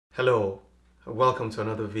Hello, welcome to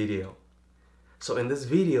another video. So in this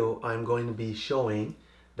video, I'm going to be showing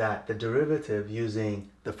that the derivative using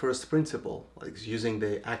the first principle, like using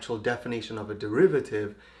the actual definition of a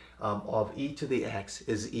derivative of e to the x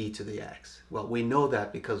is e to the x. Well, we know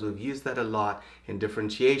that because we've used that a lot in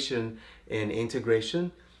differentiation and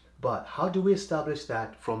integration, but how do we establish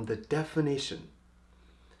that from the definition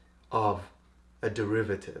of a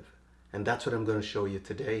derivative? And that's what I'm going to show you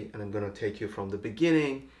today, and I'm going to take you from the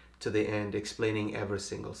beginning to the end, explaining every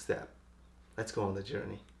single step. Let's go on the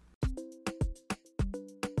journey.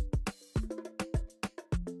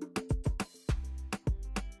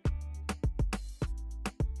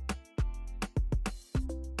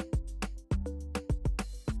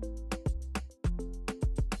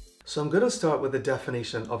 So I'm going to start with the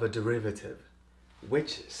definition of a derivative,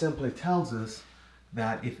 which simply tells us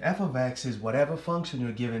that if f of x is whatever function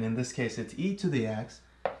you're given, in this case it's e to the x,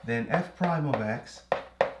 then f prime of x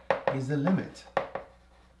is the limit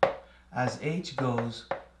as h goes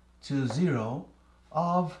to 0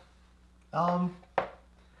 of f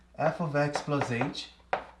of x plus h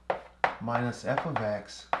minus f of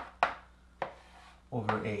x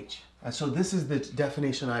over h. And so this is the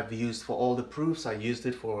definition I've used for all the proofs. I used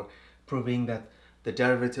it for proving that the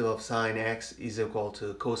derivative of sine x is equal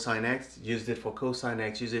to cosine x, used it for cosine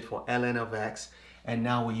x, used it for ln of x, and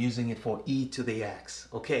now we're using it for e to the x.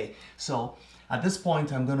 Okay, so at this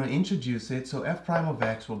point I'm going to introduce it. So f prime of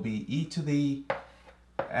x will be e to the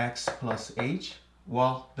x plus h.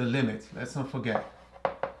 Well, the limit, let's not forget,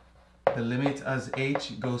 the limit as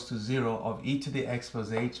h goes to 0 of e to the x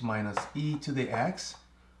plus h minus e to the x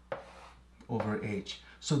over h.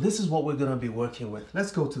 So this is what we're going to be working with.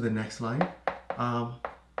 Let's go to the next line.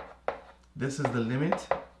 This is the limit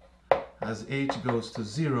as h goes to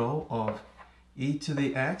 0 of e to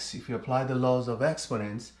the x. If you apply the laws of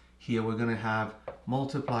exponents, here we're going to have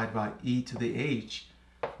multiplied by e to the h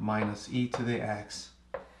minus e to the x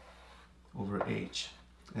over h.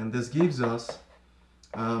 And this gives us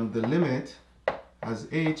the limit as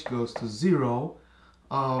h goes to 0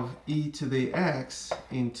 of e to the x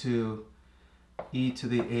into e to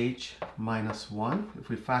the h minus 1. If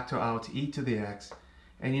we factor out e to the x,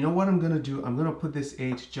 and you know what I'm going to do? I'm going to put this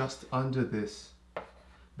h just under this,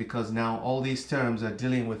 because now all these terms are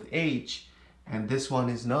dealing with h, and this one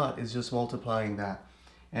is not, it's just multiplying that.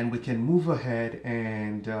 And we can move ahead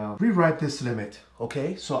and rewrite this limit.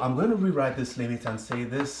 Okay, so I'm going to rewrite this limit and say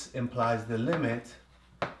this implies the limit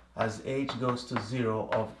as h goes to 0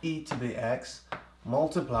 of e to the x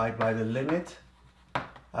multiplied by the limit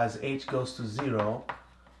as h goes to 0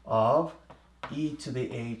 of e to the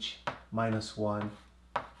h minus 1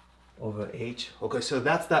 over h. Okay, so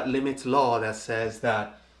that's that limit law that says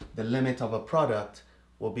that the limit of a product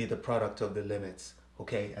will be the product of the limits.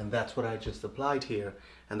 Okay, and that's what I just applied here,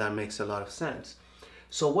 and that makes a lot of sense.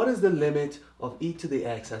 So what is the limit of e to the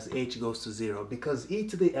x as h goes to 0? Because e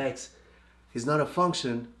to the x is not a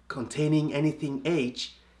function containing anything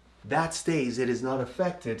h, that stays, it is not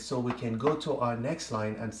affected, so we can go to our next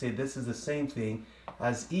line and say this is the same thing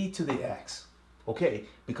as e to the x. Okay,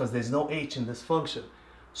 because there's no h in this function.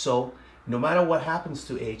 So no matter what happens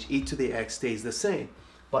to h, e to the x stays the same.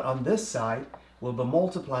 But on this side, we'll be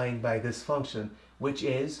multiplying by this function, which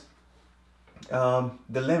is the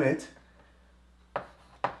limit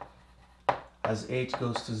as h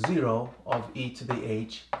goes to 0 of e to the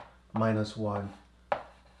h minus 1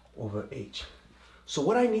 over h. So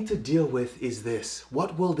what I need to deal with is this.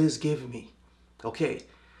 What will this give me? Okay,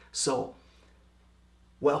 so,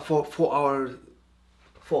 well, for our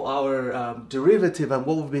derivative and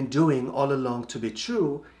what we've been doing all along to be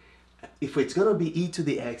true, if it's going to be e to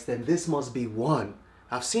the x, then this must be 1.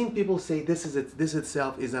 I've seen people say this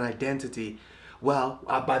itself is an identity. Well,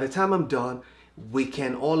 by the time I'm done, we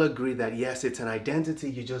can all agree that yes, it's an identity.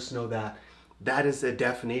 You just know that that is a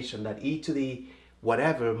definition, that e to the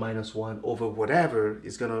whatever minus 1 over whatever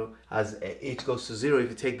is going to, as h goes to 0, if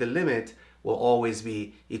you take the limit, will always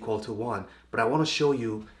be equal to 1. But I want to show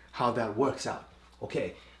you how that works out.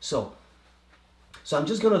 Okay, so I'm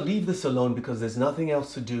just going to leave this alone because there's nothing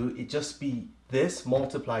else to do. It just be this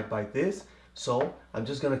multiplied by this. So I'm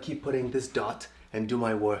just going to keep putting this dot and do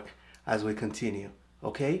my work as we continue.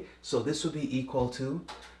 Okay, so this will be equal to,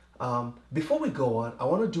 before we go on, I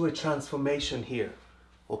want to do a transformation here.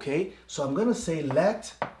 Okay, so I'm going to say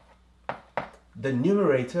let the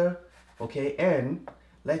numerator, okay, n,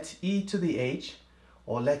 let e to the h,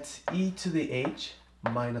 or let e to the h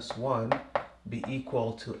minus 1 be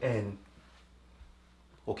equal to n.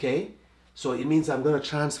 Okay, so it means I'm going to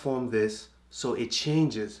transform this so it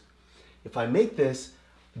changes. If I make this,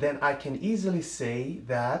 then I can easily say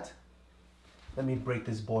that Let me break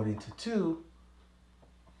this board into two.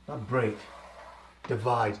 Not break,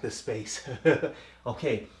 divide the space.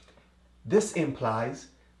 Okay, this implies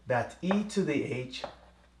that e to the h,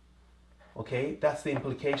 okay, that's the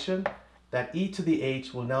implication, that e to the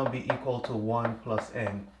h will now be equal to 1 plus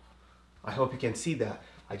n. I hope you can see that.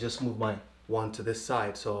 I just moved my 1 to this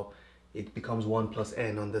side, so it becomes 1 plus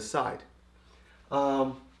n on this side.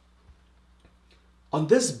 On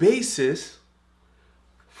this basis,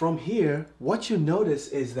 from here, what you notice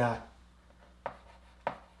is that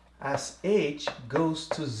as h goes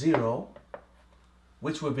to 0,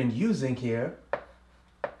 which we've been using here,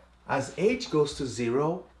 as h goes to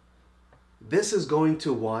 0, this is going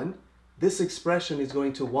to 1. This expression is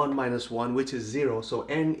going to 1 minus 1, which is 0. So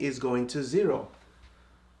n is going to 0.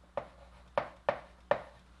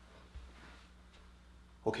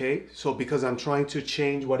 Okay, so because I'm trying to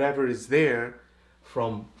change whatever is there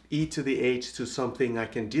from e to the h to something I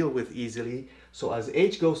can deal with easily. So as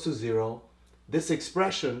h goes to 0, this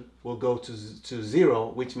expression will go to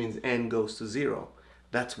 0, which means n goes to 0.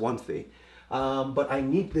 That's one thing. But I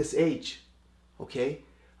need this h, okay?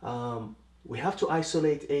 We have to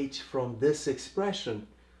isolate h from this expression.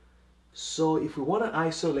 So if we want to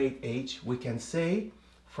isolate h, we can say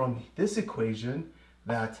from this equation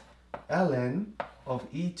that ln of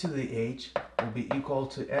e to the h will be equal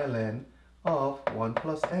to ln of 1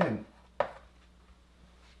 plus n.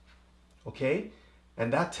 Okay?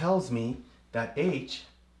 And that tells me that h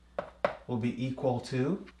will be equal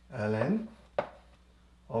to ln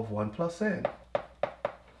of 1 plus n.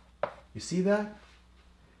 You see that?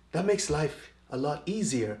 That makes life a lot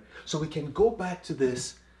easier. So we can go back to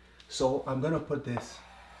this. So I'm going to put this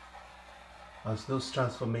as those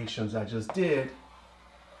transformations I just did.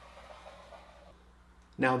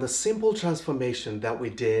 Now the simple transformation that we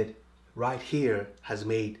did right here has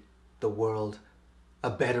made the world a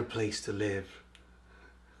better place to live.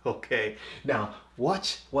 Okay, now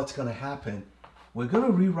watch what's going to happen. We're going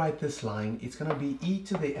to rewrite this line. It's going to be e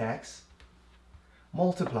to the x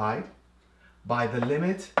multiplied by the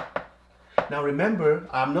limit. Now remember,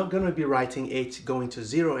 I'm not going to be writing h going to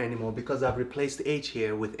 0 anymore because I've replaced h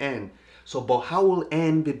here with n. So, but how will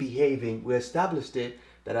n be behaving? We established it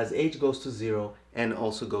that as h goes to 0, n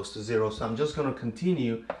also goes to 0. So I'm just going to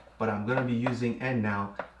continue, but I'm going to be using n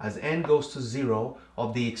now. As n goes to 0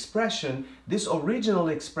 of the expression, this original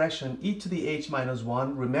expression e to the h minus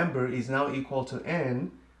 1, remember, is now equal to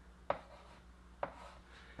n.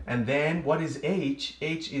 And then what is h?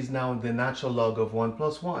 H is now the natural log of 1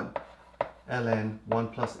 plus 1. ln 1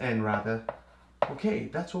 plus n rather. Okay,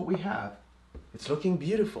 that's what we have. It's looking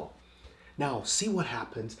beautiful. Now see what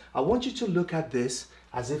happens. I want you to look at this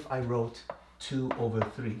as if I wrote 2 over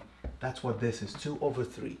 3. That's what this is, 2 over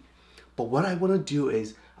 3. But what I want to do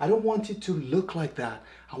is, I don't want it to look like that.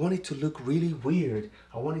 I want it to look really weird.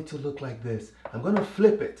 I want it to look like this. I'm going to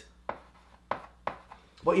flip it.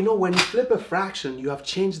 But you know, when you flip a fraction, you have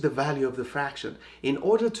changed the value of the fraction. In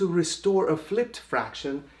order to restore a flipped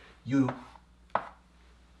fraction, you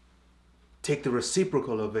take the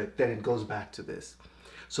reciprocal of it, then it goes back to this.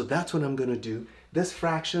 So that's what I'm going to do. This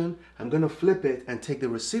fraction, I'm going to flip it and take the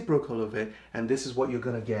reciprocal of it, and this is what you're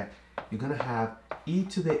going to get. You're going to have e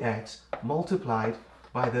to the x multiplied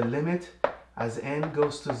by the limit as n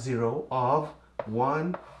goes to 0 of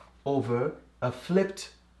 1 over a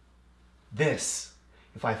flipped this.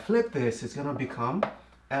 If I flip this, it's going to become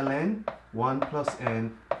ln 1 plus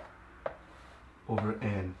n over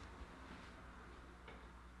n.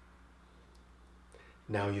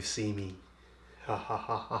 Now you see me. Ha ha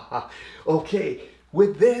ha ha ha. Okay,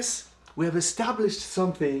 with this, we have established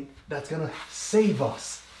something that's going to save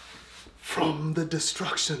us from the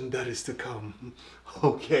destruction that is to come.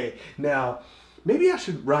 Okay, now, maybe I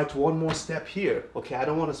should write one more step here. Okay, I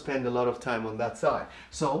don't want to spend a lot of time on that side.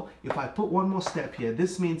 So, if I put one more step here,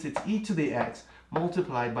 this means it's e to the x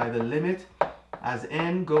multiplied by the limit as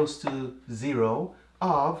n goes to 0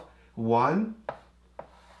 of 1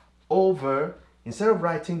 over, instead of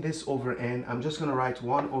writing this over n, I'm just going to write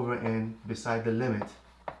 1 over n beside the limit,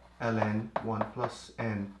 ln 1 plus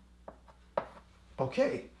n.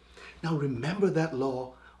 Okay, now remember that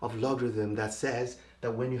law of logarithm that says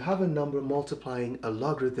that when you have a number multiplying a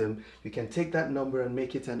logarithm, you can take that number and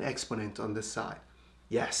make it an exponent on this side.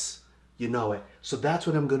 Yes, you know it. So that's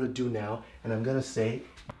what I'm going to do now, and I'm going to say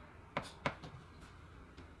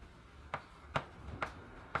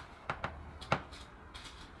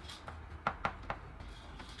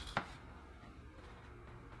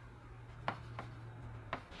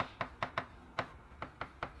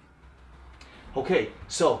okay,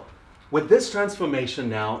 so with this transformation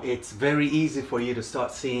now, it's very easy for you to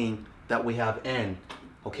start seeing that we have n.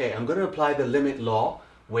 Okay, I'm going to apply the limit law,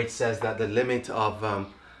 which says that the limit of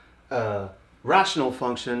rational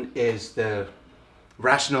function is the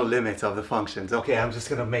rational limit of the functions. Okay, I'm just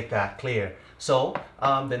going to make that clear. So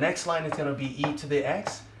the next line is going to be e to the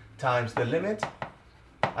x times the limit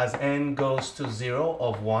as n goes to 0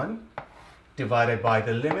 of 1 divided by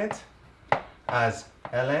the limit as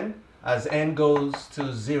ln as n goes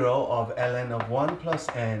to 0 of ln of 1 plus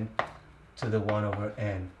n to the 1 over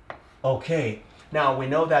n. Okay, now we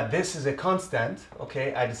know that this is a constant.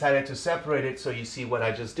 Okay, I decided to separate it so you see what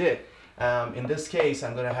I just did. In this case,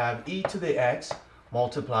 I'm going to have e to the x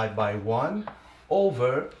multiplied by 1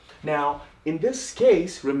 over. Now, in this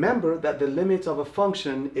case, remember that the limit of a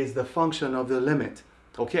function is the function of the limit.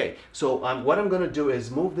 Okay, so what I'm going to do is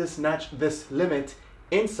move this limit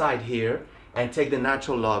inside here and take the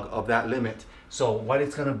natural log of that limit. So what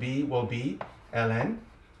it's going to be will be ln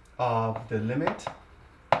of the limit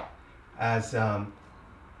as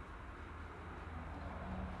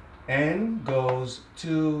n goes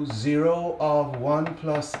to 0 of 1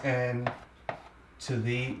 plus n to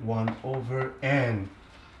the 1 over n.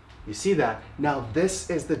 You see that? Now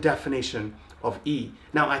this is the definition of e.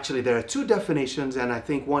 Now actually there are two definitions and I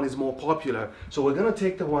think one is more popular. So we're going to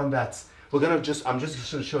take the one that's, I'm just going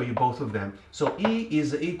to show you both of them. So e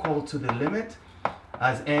is equal to the limit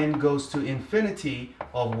as n goes to infinity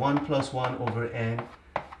of 1 plus 1 over n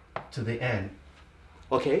to the n.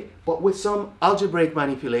 Okay, but with some algebraic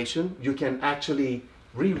manipulation, you can actually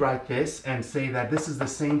rewrite this and say that this is the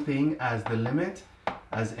same thing as the limit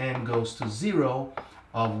as n goes to 0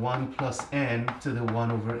 of 1 plus n to the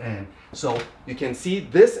 1 over n. So you can see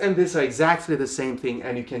this and this are exactly the same thing,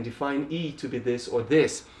 and you can define e to be this or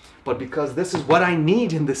this. But because this is what I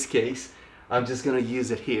need in this case, I'm just going to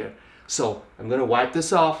use it here. So I'm going to wipe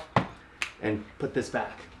this off and put this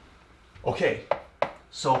back. Okay,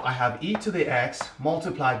 so I have e to the x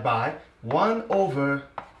multiplied by 1 over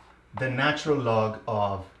the natural log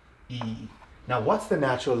of e. Now what's the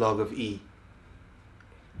natural log of e?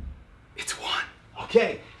 It's 1.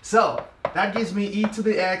 Okay, so that gives me e to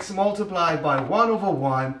the x multiplied by 1 over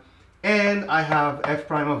 1, and I have f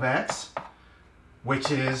prime of x,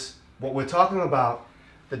 which is what we're talking about.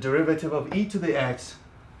 The derivative of e to the x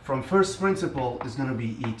from first principle is going to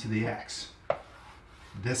be e to the x.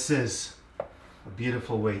 This is a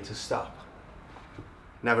beautiful way to stop.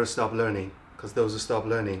 Never stop learning, because those who stop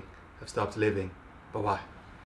learning have stopped living. Bye-bye.